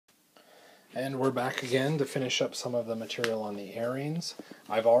And we're back again to finish up some of the material on the arenes.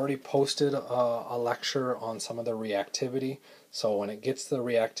 I've already posted a lecture on some of the reactivity, so when it gets to the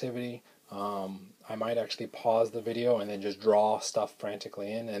reactivity, I might actually pause the video and then just draw stuff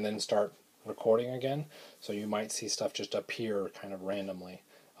frantically in and then start recording again. So you might see stuff just appear kind of randomly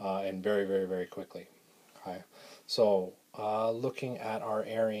and very, very, very quickly. Okay. So looking at our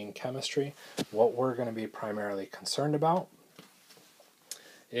arene chemistry, what we're going to be primarily concerned about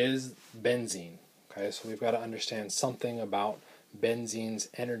is benzene. Okay, so we've got to understand something about benzene's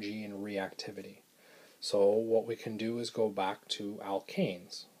energy and reactivity. So what we can do is go back to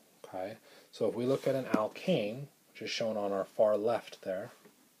alkanes. Okay, so if we look at an alkane, which is shown on our far left there,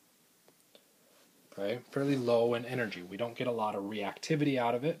 okay, fairly low in energy. We don't get a lot of reactivity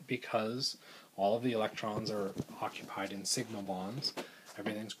out of it because all of the electrons are occupied in sigma bonds.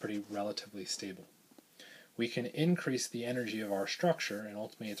 Everything's pretty relatively stable. We can increase the energy of our structure and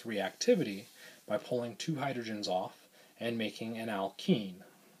ultimately its reactivity by pulling two hydrogens off and making an alkene.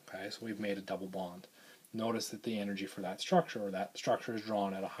 Okay, so we've made a double bond. Notice that the energy for that structure is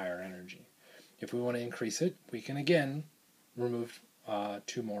drawn at a higher energy. If we want to increase it, we can again remove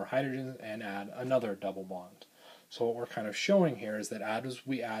two more hydrogens and add another double bond. So what we're kind of showing here is that as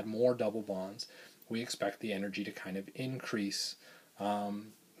we add more double bonds, we expect the energy to kind of increase,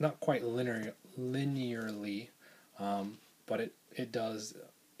 not quite linearly, but it does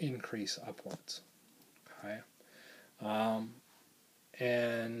increase upwards. Okay,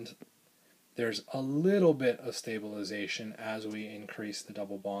 and there's a little bit of stabilization as we increase the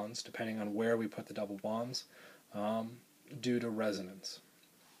double bonds, depending on where we put the double bonds, due to resonance.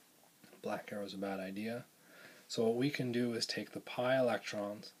 Black arrow is a bad idea. So what we can do is take the pi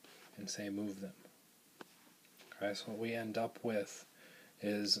electrons and say move them. Okay, so what we end up with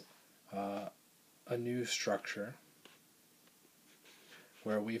is a new structure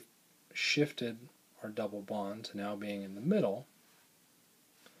where we've shifted our double bond to now being in the middle,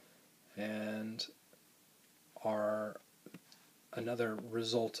 and another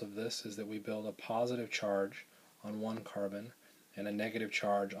result of this is that we build a positive charge on one carbon and a negative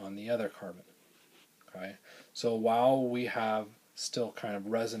charge on the other carbon. Okay, so while we have still kind of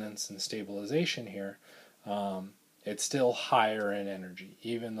resonance and stabilization here, it's still higher in energy,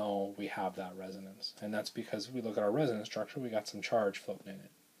 even though we have that resonance. And that's because if we look at our resonance structure, we got some charge floating in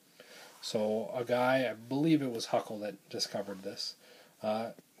it. So a guy, I believe it was Huckel that discovered this,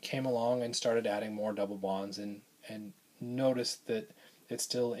 came along and started adding more double bonds and noticed that it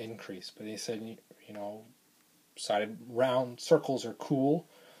still increased. But he said, decided round circles are cool,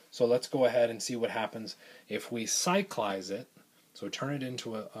 so let's go ahead and see what happens if we cyclize it, so turn it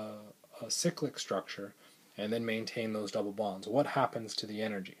into a cyclic structure, and then maintain those double bonds. What happens to the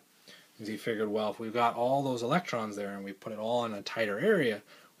energy? Because he figured, well, if we've got all those electrons there and we put it all in a tighter area,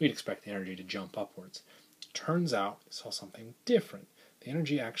 we'd expect the energy to jump upwards. Turns out, we saw something different. The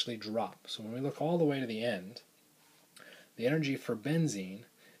energy actually dropped. So when we look all the way to the end, the energy for benzene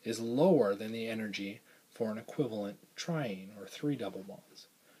is lower than the energy for an equivalent triene, or three double bonds.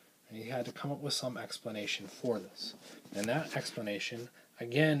 And he had to come up with some explanation for this. And that explanation,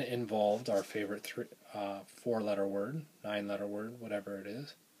 again, involved our favorite four-letter word, nine-letter word, whatever it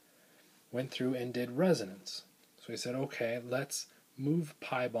is, went through and did resonance. So he said, okay, let's move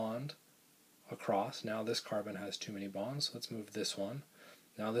pi bond across. Now this carbon has too many bonds, so let's move this one.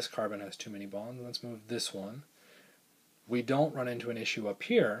 Now this carbon has too many bonds, let's move this one. We don't run into an issue up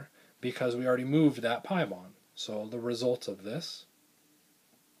here because we already moved that pi bond. So the result of this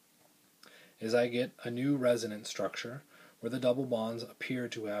is I get a new resonance structure where the double bonds appear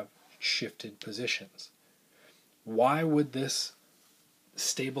to have shifted positions. Why would this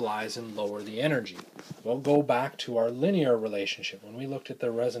stabilize and lower the energy? Well, go back to our linear relationship. When we looked at the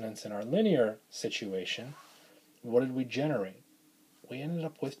resonance in our linear situation, what did we generate? We ended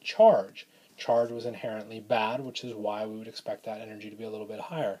up with charge. Charge was inherently bad, which is why we would expect that energy to be a little bit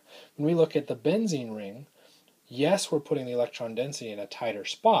higher. When we look at the benzene ring, yes, we're putting the electron density in a tighter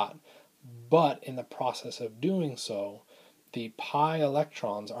spot, but in the process of doing so, the pi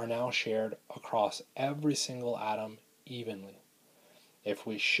electrons are now shared across every single atom evenly. If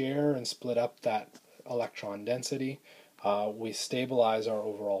we share and split up that electron density, we stabilize our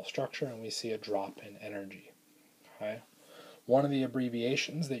overall structure and we see a drop in energy. Okay? One of the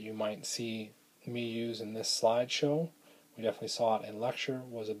abbreviations that you might see me use in this slideshow, we definitely saw it in lecture,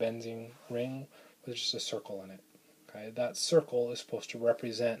 was a benzene ring with just a circle in it. Okay? That circle is supposed to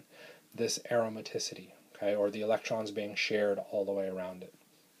represent this aromaticity, okay, or the electrons being shared all the way around it.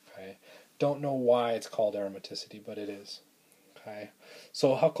 Okay? Don't know why it's called aromaticity, but it is. Okay?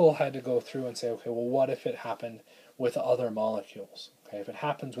 So Huckel had to go through and say, okay, well, what if it happened with other molecules? Okay, if it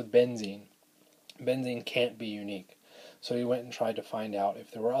happens with benzene, Benzene can't be unique. So he went and tried to find out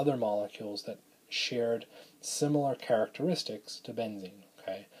if there were other molecules that shared similar characteristics to benzene,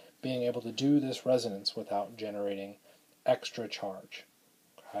 okay? Being able to do this resonance without generating extra charge,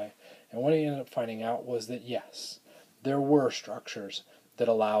 okay? And what he ended up finding out was that yes, there were structures that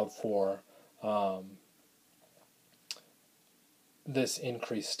allowed for this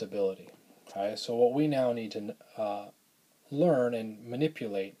increased stability, okay? So what we now need to learn and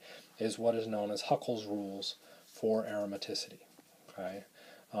manipulate is what is known as Huckel's rules for aromaticity, okay?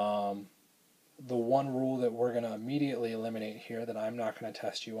 The one rule that we're going to immediately eliminate here that I'm not going to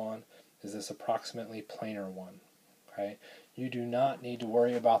test you on is this approximately planar one, okay? You do not need to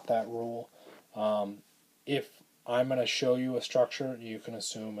worry about that rule. If I'm going to show you a structure, you can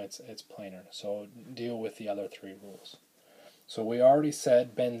assume it's planar. So deal with the other three rules. So we already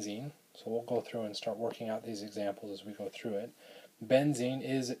said benzene, so we'll go through and start working out these examples as we go through it. Benzene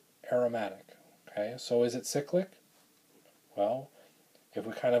is aromatic, okay? So is it cyclic? Well, if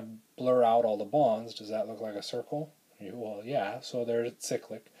we kind of blur out all the bonds, does that look like a circle? Well, yeah, so there's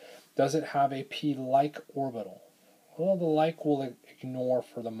cyclic. Does it have a p-like orbital? Well, the like we'll ignore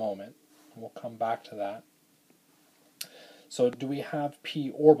for the moment. We'll come back to that. So do we have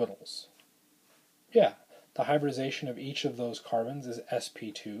p orbitals? Yeah. The hybridization of each of those carbons is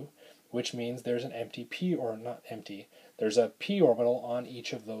sp2, which means there's an empty p, or not empty, there's a p orbital on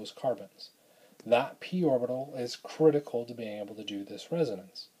each of those carbons. That p orbital is critical to being able to do this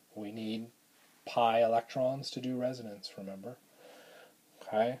resonance. We need pi electrons to do resonance, remember?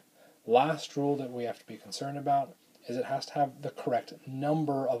 Okay. Last rule that we have to be concerned about is it has to have the correct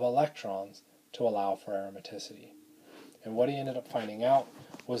number of electrons to allow for aromaticity. And what he ended up finding out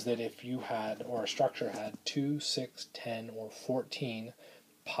was that if you had, or a structure had 2, 6, 10, or 14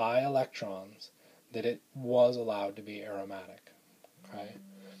 pi electrons, that it was allowed to be aromatic. Okay?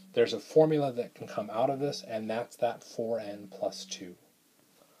 There's a formula that can come out of this, and that's that 4n plus 2.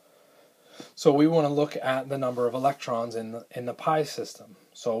 So we want to look at the number of electrons in the pi system.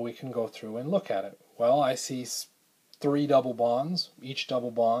 So we can go through and look at it. Well, I see 3 double bonds. Each double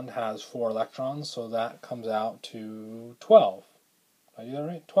bond has 4 electrons, so that comes out to 12. Did I do that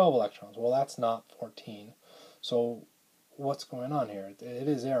right? 12 electrons. Well, that's not 14. So what's going on here? It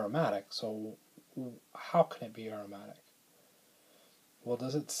is aromatic, so how can it be aromatic? Well,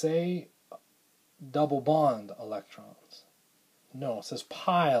 does it say double bond electrons? No, it says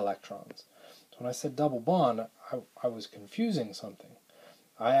pi electrons. So when I said double bond, I was confusing something.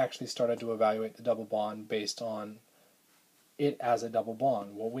 I actually started to evaluate the double bond based on it as a double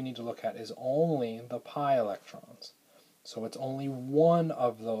bond. What we need to look at is only the pi electrons. So it's only one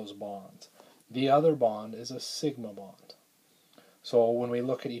of those bonds. The other bond is a sigma bond. So when we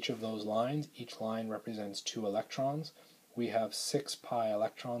look at each of those lines, each line represents 2 electrons. We have 6 pi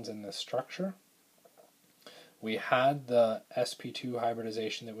electrons in this structure. We had the sp2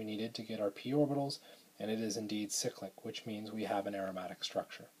 hybridization that we needed to get our p orbitals, and it is indeed cyclic, which means we have an aromatic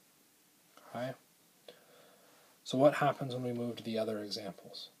structure. Okay? So what happens when we move to the other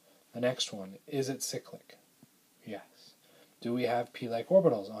examples? The next one, is it cyclic? Yes. Do we have p-like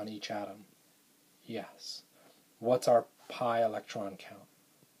orbitals on each atom? Yes. What's our pi electron count?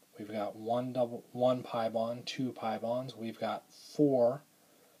 We've got one pi bond, 2 pi bonds. We've got 4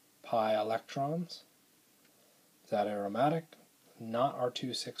 pi electrons. Is that aromatic? Not our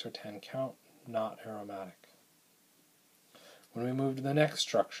 2, 6, or 10 count. Not aromatic. When we move to the next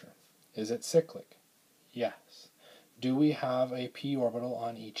structure, is it cyclic? Yes. Do we have a p orbital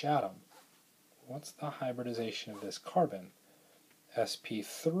on each atom? What's the hybridization of this carbon?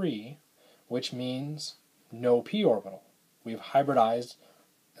 sp3, which means no p orbital. We've hybridized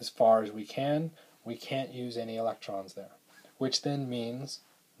as far as we can. We can't use any electrons there, which then means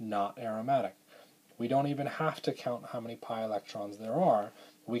not aromatic. We don't even have to count how many pi electrons there are.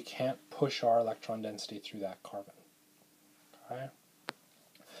 We can't push our electron density through that carbon. Okay?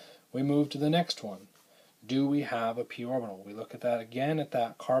 We move to the next one. Do we have a p orbital? We look at that again at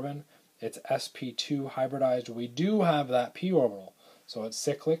that carbon. It's sp2 hybridized. We do have that p orbital. So it's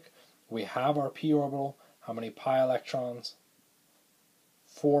cyclic. We have our p orbital. How many pi electrons?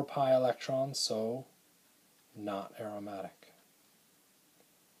 4 pi electrons, so not aromatic.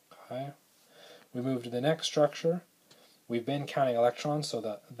 Okay. We move to the next structure. We've been counting electrons,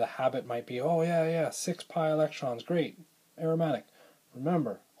 so the habit might be, oh yeah, 6 pi electrons, great, aromatic.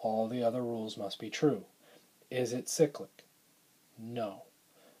 Remember, all the other rules must be true. Is it cyclic? No.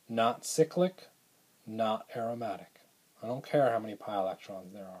 Not cyclic, not aromatic. I don't care how many pi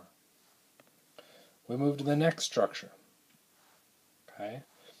electrons there are. We move to the next structure. Okay.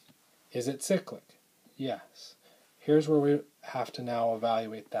 Is it cyclic? Yes. Here's where we have to now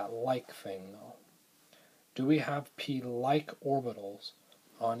evaluate that like thing, though. do we have p-like orbitals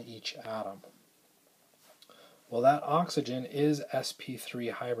on each atom? Well, that oxygen is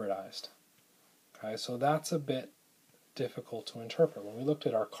sp3 hybridized. Okay, so that's a bit difficult to interpret. When we looked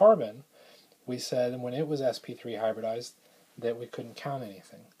at our carbon, we said when it was sp3 hybridized that we couldn't count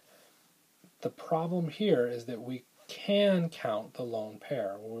anything. The problem here is that we can count the lone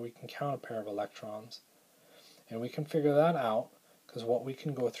pair, where we can count a pair of electrons, and we can figure that out because what we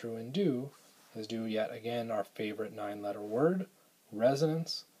can go through and do is do yet again our favorite 9-letter word,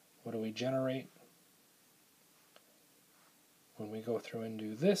 resonance. What do we generate? When we go through and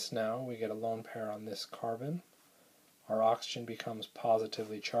do this now, we get a lone pair on this carbon. Our oxygen becomes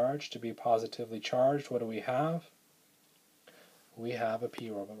positively charged. To be positively charged, what do we have? We have a p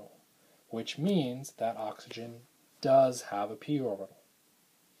orbital, which means that oxygen does have a p orbital.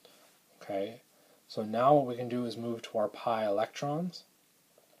 Okay, so now what we can do is move to our pi electrons.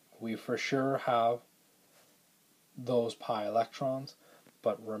 We for sure have those pi electrons,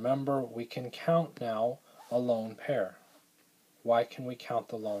 but remember we can count now a lone pair. Why can we count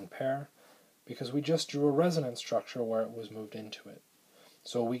the lone pair? Because we just drew a resonance structure where it was moved into it.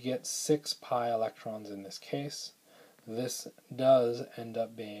 So we get 6 pi electrons in this case. This does end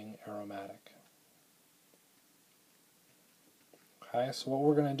up being aromatic. Okay, so what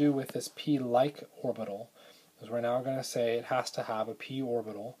we're going to do with this p-like orbital is we're now going to say it has to have a p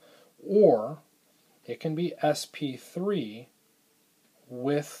orbital, or it can be sp3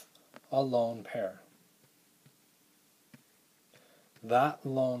 with a lone pair. That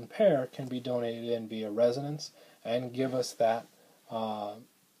lone pair can be donated in via resonance and give us that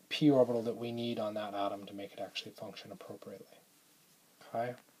p orbital that we need on that atom to make it actually function appropriately.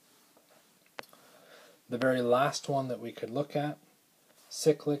 Okay. The very last one that we could look at,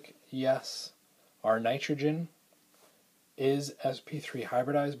 cyclic, yes. Our nitrogen is sp3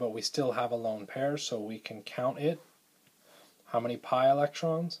 hybridized, but we still have a lone pair, so we can count it. How many pi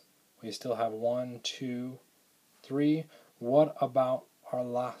electrons? We still have 1, 2, 3. What about our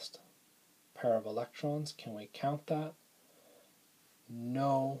last pair of electrons? Can we count that?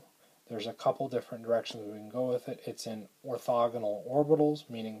 No. There's a couple different directions we can go with it. It's in orthogonal orbitals,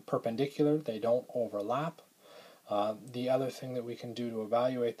 meaning perpendicular. They don't overlap. The other thing that we can do to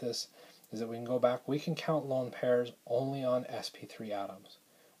evaluate this is that we can go back. We can count lone pairs only on sp3 atoms.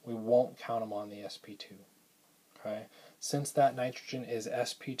 We won't count them on the sp2. Okay? Since that nitrogen is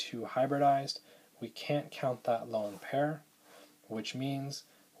sp2 hybridized, we can't count that lone pair, which means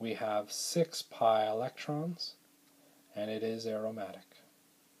we have 6 pi electrons, and it is aromatic.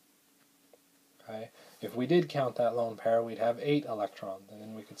 Okay? If we did count that lone pair, we'd have 8 electrons, and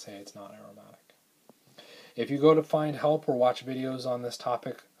then we could say it's not aromatic. If you go to find help or watch videos on this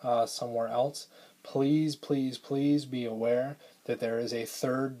topic somewhere else, please, please, please be aware that there is a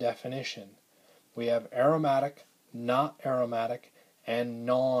third definition. We have aromatic, not aromatic, and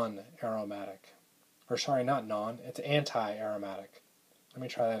non-aromatic. Or sorry, not non, it's anti-aromatic. Let me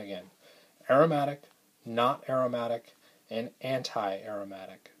try that again. Aromatic, not aromatic, and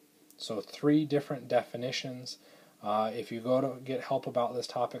anti-aromatic. So 3 different definitions. If you go to get help about this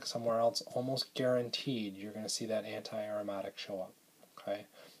topic somewhere else, almost guaranteed you're going to see that anti-aromatic show up. Okay,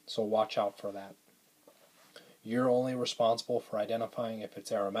 so watch out for that. You're only responsible for identifying if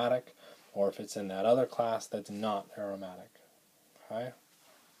it's aromatic or if it's in that other class that's not aromatic. Okay.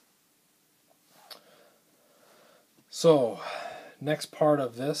 So, next part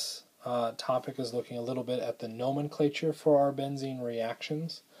of this topic is looking a little bit at the nomenclature for our benzene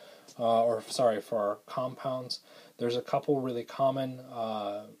reactions, for our compounds. There's a couple really common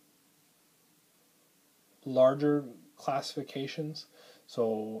larger classifications.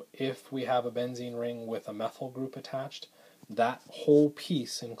 So if we have a benzene ring with a methyl group attached, that whole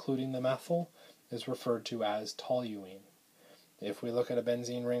piece, including the methyl, is referred to as toluene. If we look at a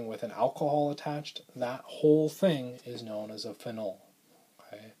benzene ring with an alcohol attached, that whole thing is known as a phenol.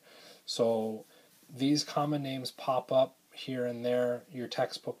 Okay? So these common names pop up here and there. Your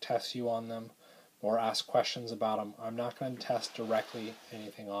textbook tests you on them or ask questions about them. I'm not going to test directly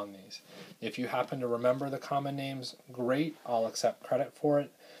anything on these. If you happen to remember the common names, great, I'll accept credit for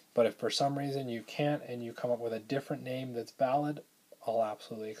it. But if for some reason you can't and you come up with a different name that's valid, I'll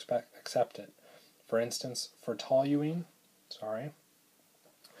absolutely accept it. For instance, for toluene,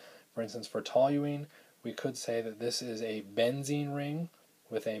 we could say that this is a benzene ring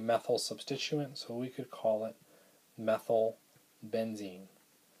with a methyl substituent, so we could call it methyl benzene.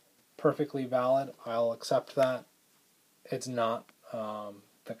 Perfectly valid, I'll accept that. It's not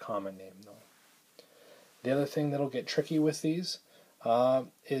the common name, though. The other thing that'll get tricky with these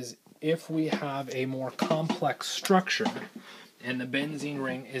is if we have a more complex structure, and the benzene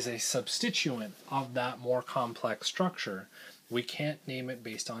ring is a substituent of that more complex structure, we can't name it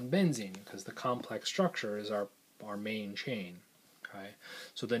based on benzene because the complex structure is our main chain. Okay,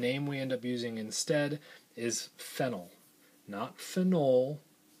 so the name we end up using instead is phenyl, not phenol,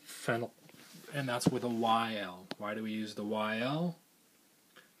 phenyl, and that's with a YL. Why do we use the YL?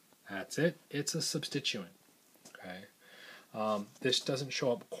 That's it. It's a substituent. Okay, this doesn't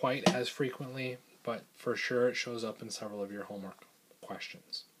show up quite as frequently, but for sure it shows up in several of your homework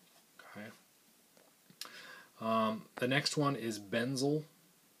questions. Okay. The next one is benzyl.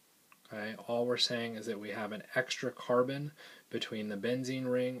 Okay, all we're saying is that we have an extra carbon between the benzene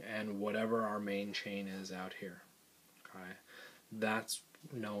ring and whatever our main chain is out here. Okay, that's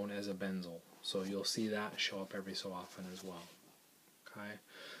known as a benzyl. So you'll see that show up every so often as well. Okay,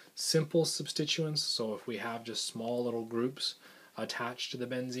 simple substituents. So if we have just small little groups attached to the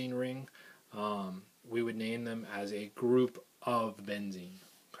benzene ring, we would name them as a group of benzene.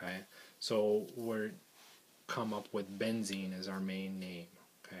 Okay, so we're come up with benzene as our main name.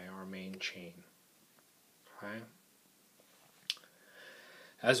 Okay, our main chain. Okay.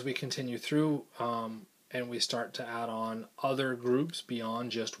 As we continue through and we start to add on other groups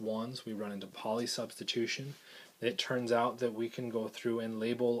beyond just ones, we run into polysubstitution. It turns out that we can go through and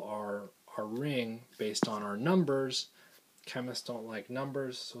label our ring based on our numbers. Chemists don't like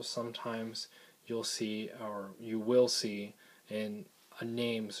numbers, so sometimes you'll see, or you will see, in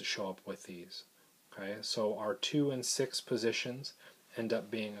names show up with these. Okay, so our 2 and 6 positions end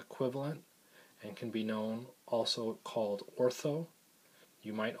up being equivalent and can be known, also called ortho.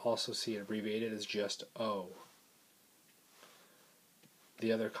 You might also see it abbreviated as just O.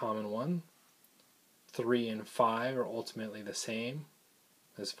 The other common one, 3 and 5 are ultimately the same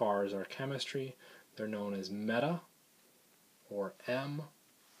as far as our chemistry. They're known as meta or M,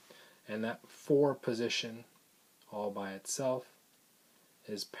 and that 4 position all by itself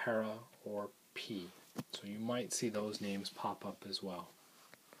is para or P. So you might see those names pop up as well.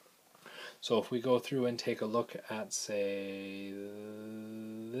 So if we go through and take a look at, say,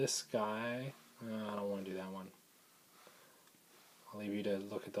 this guy, I don't want to do that one. I'll leave you to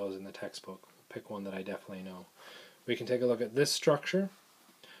look at those in the textbook. Pick one that I definitely know. We can take a look at this structure.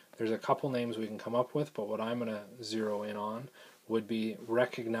 There's a couple names we can come up with, but what I'm going to zero in on would be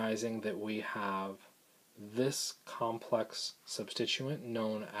recognizing that we have this complex substituent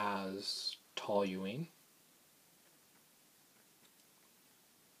known as toluene.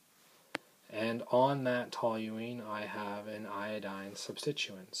 And on that toluene, I have an iodine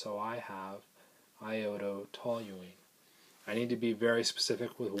substituent. So I have iodotoluene. I need to be very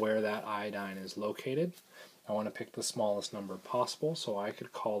specific with where that iodine is located. I want to pick the smallest number possible, so I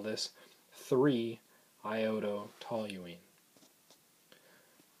could call this 3-iodotoluene.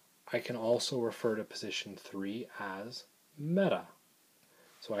 I can also refer to position 3 as meta.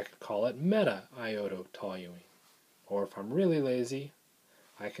 So I could call it meta-iodotoluene. Or if I'm really lazy,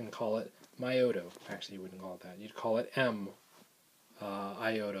 I can call it myodo. Actually, you wouldn't call it that. You'd call it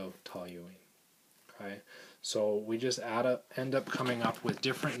M-iodotoluene. Okay? So we just end up coming up with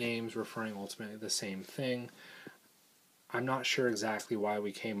different names referring ultimately to the same thing. I'm not sure exactly why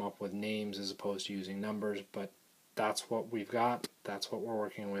we came up with names as opposed to using numbers, but that's what we've got. That's what we're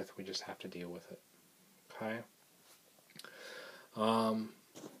working with. We just have to deal with it. Okay?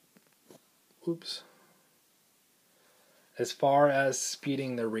 Oops. As far as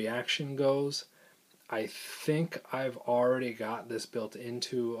speeding the reaction goes, I think I've already got this built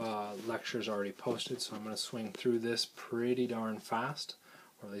into lectures already posted, so I'm going to swing through this pretty darn fast,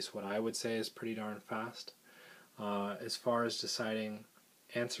 or at least what I would say is pretty darn fast. As far as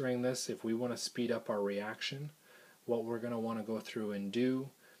answering this, if we want to speed up our reaction, what we're going to want to go through and do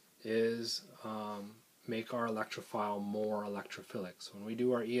is make our electrophile more electrophilic. So when we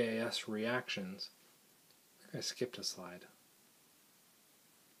do our EAS reactions, I skipped a slide.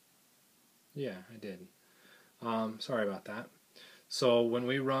 Yeah, I did. Sorry about that. So when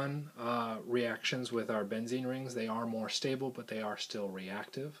we run reactions with our benzene rings, they are more stable, but they are still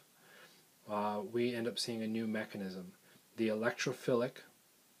reactive. We end up seeing a new mechanism. The electrophilic,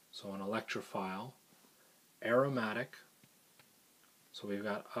 so an electrophile, aromatic, so we've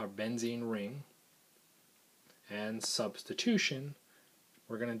got our benzene ring, and substitution,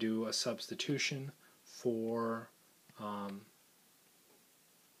 we're going to do a substitution for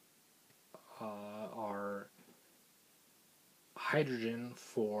our hydrogen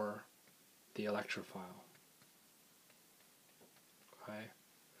for the electrophile. Okay,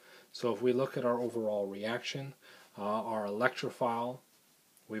 so if we look at our overall reaction, our electrophile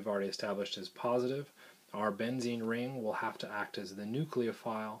we've already established is positive. Our benzene ring will have to act as the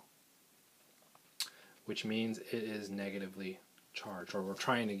nucleophile, which means it is negatively charge, or we're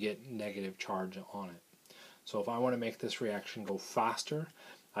trying to get negative charge on it. So if I want to make this reaction go faster,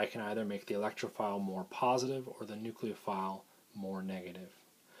 I can either make the electrophile more positive or the nucleophile more negative.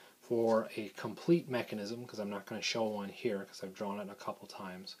 For a complete mechanism, because I'm not going to show one here because I've drawn it a couple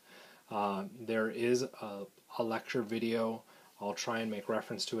times, there is a lecture video. I'll try and make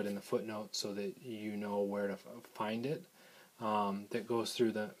reference to it in the footnote so that you know where to find it, that goes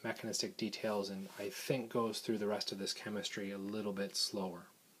through the mechanistic details and I think goes through the rest of this chemistry a little bit slower.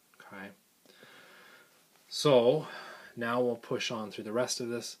 Okay. So now we'll push on through the rest of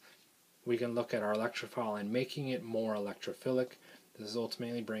this. We can look at our electrophile and making it more electrophilic. This is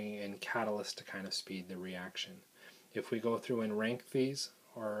ultimately bringing in catalyst to kind of speed the reaction. If we go through and rank these,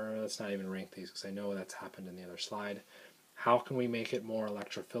 or let's not even rank these because I know that's happened in the other slide, how can we make it more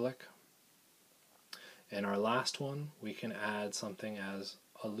electrophilic? In our last one, we can add something as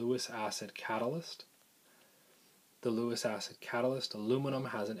a Lewis acid catalyst. The Lewis acid catalyst, aluminum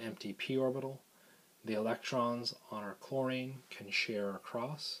has an empty p orbital. The electrons on our chlorine can share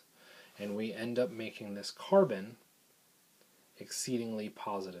across, and we end up making this carbon exceedingly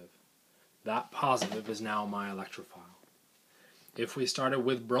positive. That positive is now my electrophile. If we started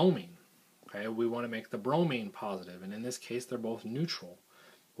with bromine, okay, we want to make the bromine positive, and in this case they're both neutral.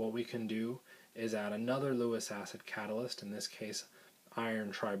 What we can do is add another Lewis acid catalyst, in this case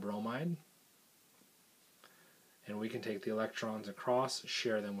iron tribromide, and we can take the electrons across,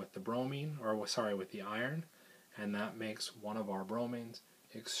 share them with the bromine, or sorry, with the iron, and that makes one of our bromines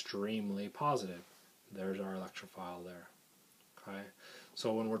extremely positive. There's our electrophile there. Okay,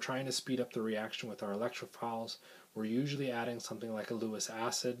 so when we're trying to speed up the reaction with our electrophiles, we're usually adding something like a Lewis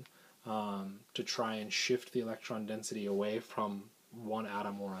acid to try and shift the electron density away from one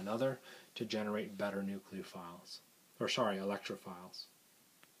atom or another to generate better nucleophiles, or sorry, electrophiles.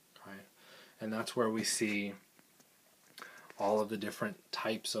 Okay, and that's where we see all of the different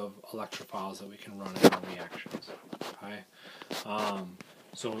types of electrophiles that we can run in our reactions. Okay,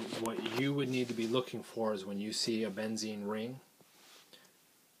 so what you would need to be looking for is when you see a benzene ring,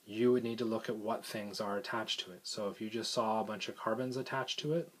 you would need to look at what things are attached to it. So if you just saw a bunch of carbons attached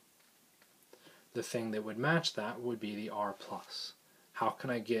to it, the thing that would match that would be the R+. How can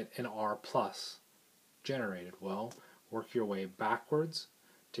I get an R+ generated? Well, work your way backwards.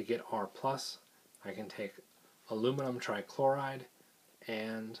 To get R+, I can take aluminum trichloride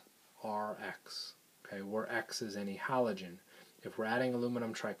and Rx. Okay, where X is any halogen. If we're adding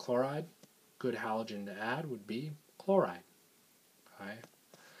aluminum trichloride, good halogen to add would be chloride. Okay,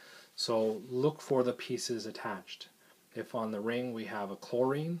 so look for the pieces attached. If on the ring we have a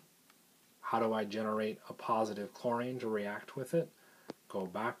chlorine, how do I generate a positive chlorine to react with it? Go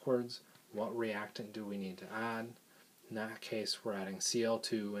backwards. What reactant do we need to add? In that case, we're adding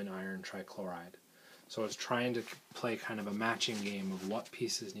Cl2 and iron trichloride. So it's trying to play kind of a matching game of what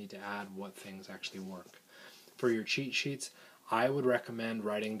pieces need to add, what things actually work. For your cheat sheets, I would recommend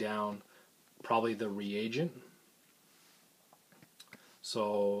writing down probably the reagent.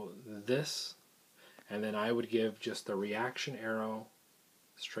 So this, and then I would give just the reaction arrow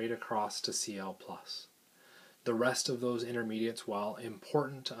straight across to Cl+. The rest of those intermediates, while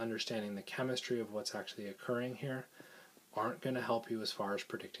important to understanding the chemistry of what's actually occurring here, aren't going to help you as far as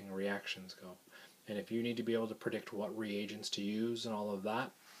predicting reactions go. And if you need to be able to predict what reagents to use and all of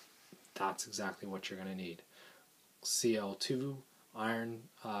that, that's exactly what you're going to need. Cl2, iron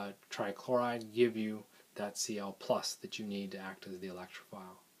trichloride give you that Cl+ that you need to act as the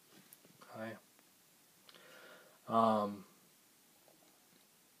electrophile. Okay.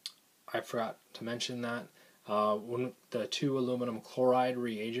 I forgot to mention that when the two aluminum chloride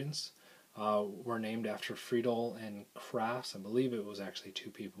reagents were named after Friedel and Crafts. I believe it was actually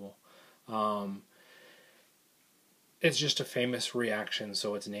two people. It's just a famous reaction,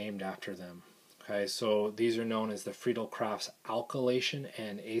 so it's named after them. Okay, so these are known as the Friedel-Crafts alkylation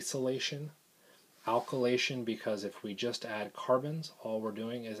and acylation. Alkylation because if we just add carbons, all we're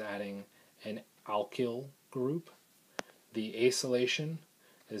doing is adding an alkyl group. The acylation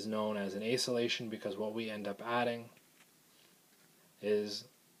is known as an acylation because what we end up adding is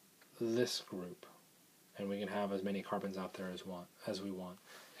this group, and we can have as many carbons out there as we want,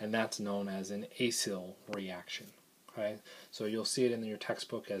 and that's known as an acyl reaction. Okay, so you'll see it in your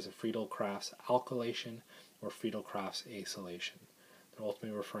textbook as a Friedel-Crafts alkylation or Friedel-Crafts acylation. They're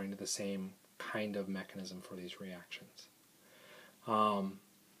ultimately referring to the same kind of mechanism for these reactions.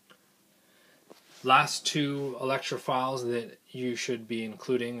 Last two electrophiles that you should be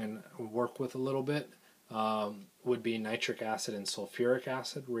including and work with a little bit would be nitric acid and sulfuric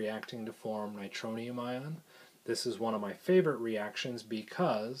acid reacting to form nitronium ion. This is one of my favorite reactions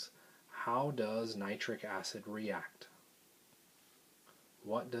because how does nitric acid react?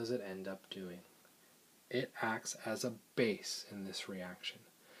 what does it end up doing? It acts as a base in this reaction.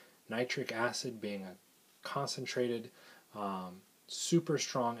 Nitric acid being a concentrated, super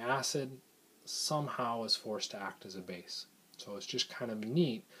strong acid, somehow is forced to act as a base. So it's just kind of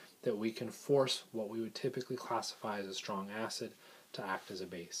neat that we can force what we would typically classify as a strong acid to act as a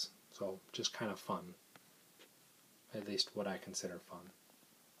base. So just kind of fun. At least what I consider fun.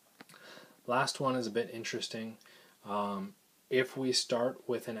 Last one is a bit interesting. If we start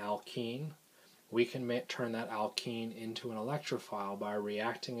with an alkene, we can turn that alkene into an electrophile by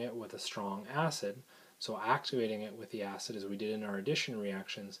reacting it with a strong acid, so activating it with the acid as we did in our addition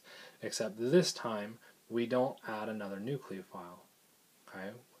reactions, except this time we don't add another nucleophile.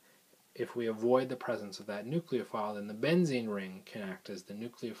 Okay? If we avoid the presence of that nucleophile, then the benzene ring can act as the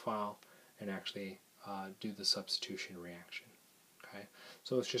nucleophile and actually do the substitution reaction. Okay?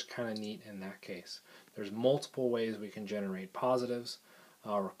 So it's just kind of neat in that case. There's multiple ways we can generate positives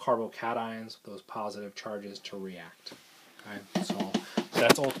or carbocations, those positive charges, to react. Okay? So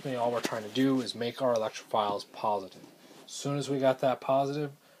that's ultimately all we're trying to do, is make our electrophiles positive. As soon as we got that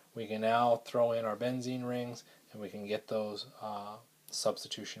positive, we can now throw in our benzene rings and we can get those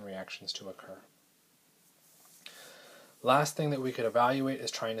substitution reactions to occur. Last thing that we could evaluate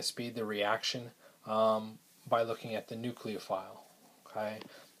is trying to speed the reaction by looking at the nucleophile. Okay?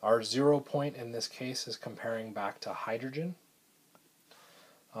 Our 0 point in this case is comparing back to hydrogen,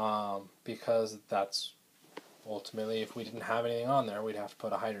 because that's ultimately, if we didn't have anything on there, we'd have to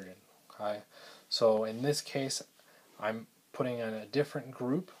put a hydrogen. Okay? So in this case, I'm putting in a different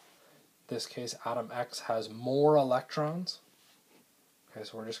group. In this case, atom X has more electrons. Okay,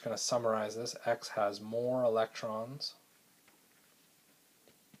 so we're just going to summarize this. X has more electrons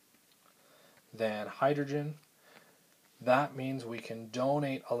than hydrogen. That means we can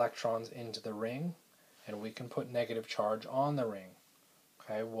donate electrons into the ring, and we can put negative charge on the ring.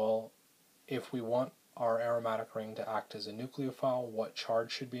 Okay, well, if we want our aromatic ring to act as a nucleophile, what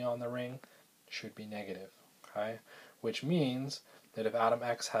charge should be on the ring? It should be negative. Okay, which means that if atom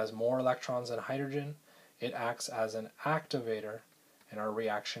X has more electrons than hydrogen, it acts as an activator, and our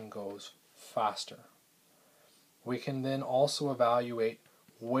reaction goes faster. We can then also evaluate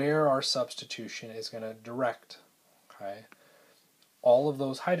where our substitution is going to direct. Okay, all of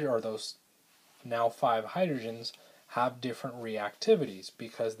those those now 5 hydrogens have different reactivities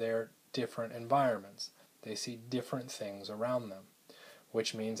because they're different environments. They see different things around them,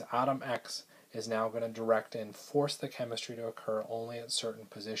 which means atom X is now going to direct and force the chemistry to occur only at certain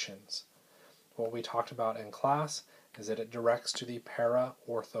positions. What we talked about in class is that it directs to the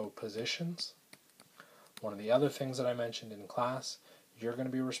para-ortho positions. One of the other things that I mentioned in class, you're going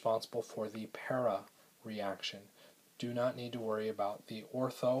to be responsible for the para reaction. Do not need to worry about the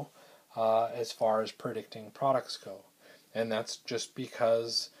ortho as far as predicting products go. And that's just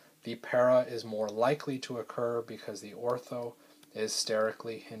because the para is more likely to occur because the ortho is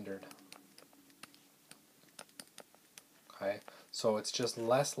sterically hindered. Okay, so it's just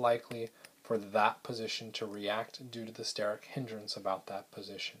less likely for that position to react due to the steric hindrance about that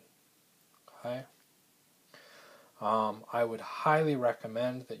position. Okay. I would highly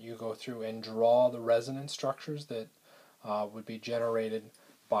recommend that you go through and draw the resonance structures that would be generated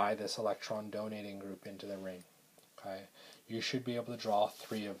by this electron donating group into the ring. Okay, you should be able to draw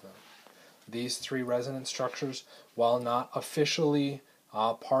 3 of them. These 3 resonance structures, while not officially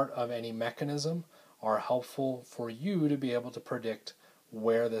part of any mechanism, are helpful for you to be able to predict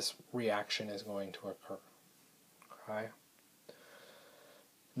where this reaction is going to occur. Okay.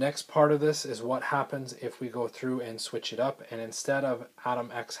 Next part of this is what happens if we go through and switch it up, and instead of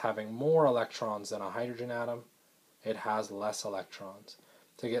atom X having more electrons than a hydrogen atom, it has less electrons.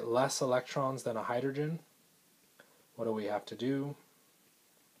 To get less electrons than a hydrogen, what do we have to do?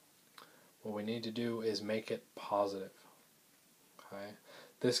 What we need to do is make it positive. Okay.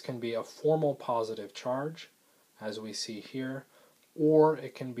 This can be a formal positive charge, as we see here, or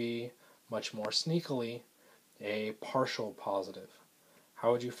it can be, much more sneakily, a partial positive.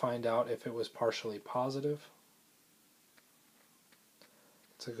 How would you find out if it was partially positive?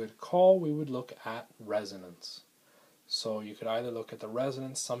 It's a good call. We would look at resonance. So you could either look at the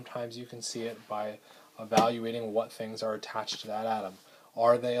resonance, sometimes you can see it by evaluating what things are attached to that atom.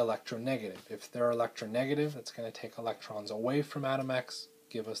 Are they electronegative? If they're electronegative, it's going to take electrons away from atom X,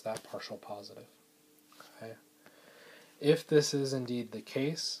 give us that partial positive. Okay. If this is indeed the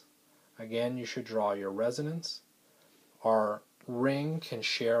case, again, you should draw your resonance. Our ring can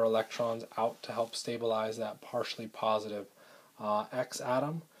share electrons out to help stabilize that partially positive X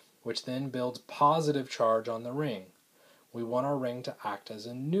atom, which then builds positive charge on the ring. We want our ring to act as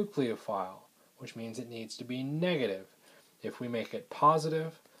a nucleophile, which means it needs to be negative. If we make it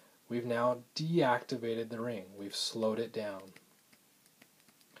positive, we've now deactivated the ring. We've slowed it down.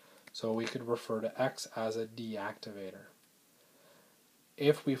 So we could refer to X as a deactivator.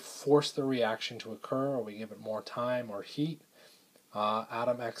 If we force the reaction to occur, or we give it more time or heat,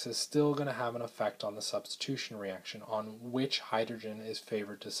 atom X is still going to have an effect on the substitution reaction, on which hydrogen is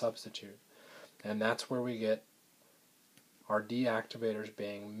favored to substitute. And that's where we get our deactivators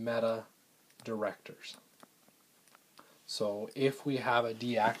being meta-directors. So if we have a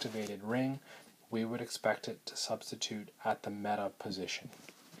deactivated ring, we would expect it to substitute at the meta position.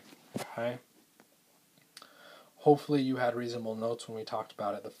 Okay? Hopefully you had reasonable notes when we talked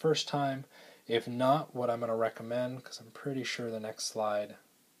about it the first time. If not, what I'm going to recommend, because I'm pretty sure the next slide,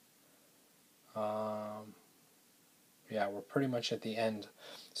 yeah, we're pretty much at the end.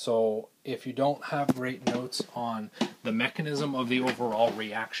 So if you don't have great notes on the mechanism of the overall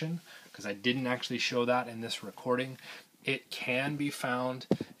reaction, because I didn't actually show that in this recording, it can be found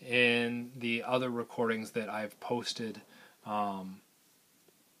in the other recordings that I've posted,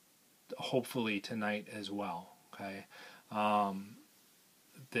 hopefully tonight as well. Okay,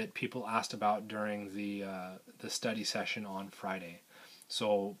 that people asked about during the study session on Friday.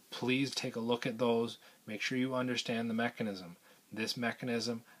 So please take a look at those. Make sure you understand the mechanism. This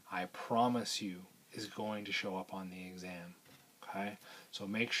mechanism, I promise you, is going to show up on the exam. Okay, so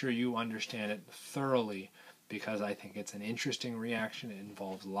make sure you understand it thoroughly, because I think it's an interesting reaction. It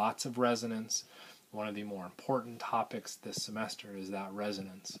involves lots of resonance. One of the more important topics this semester is that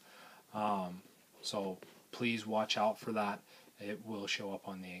resonance. So please watch out for that. It will show up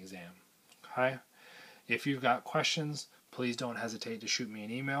on the exam. Okay? If you've got questions, please don't hesitate to shoot me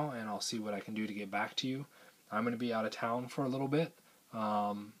an email, and I'll see what I can do to get back to you. I'm going to be out of town for a little bit,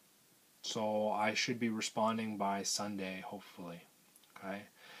 so I should be responding by Sunday, hopefully. Okay?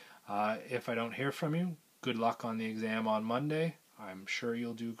 If I don't hear from you, good luck on the exam on Monday. I'm sure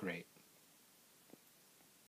you'll do great.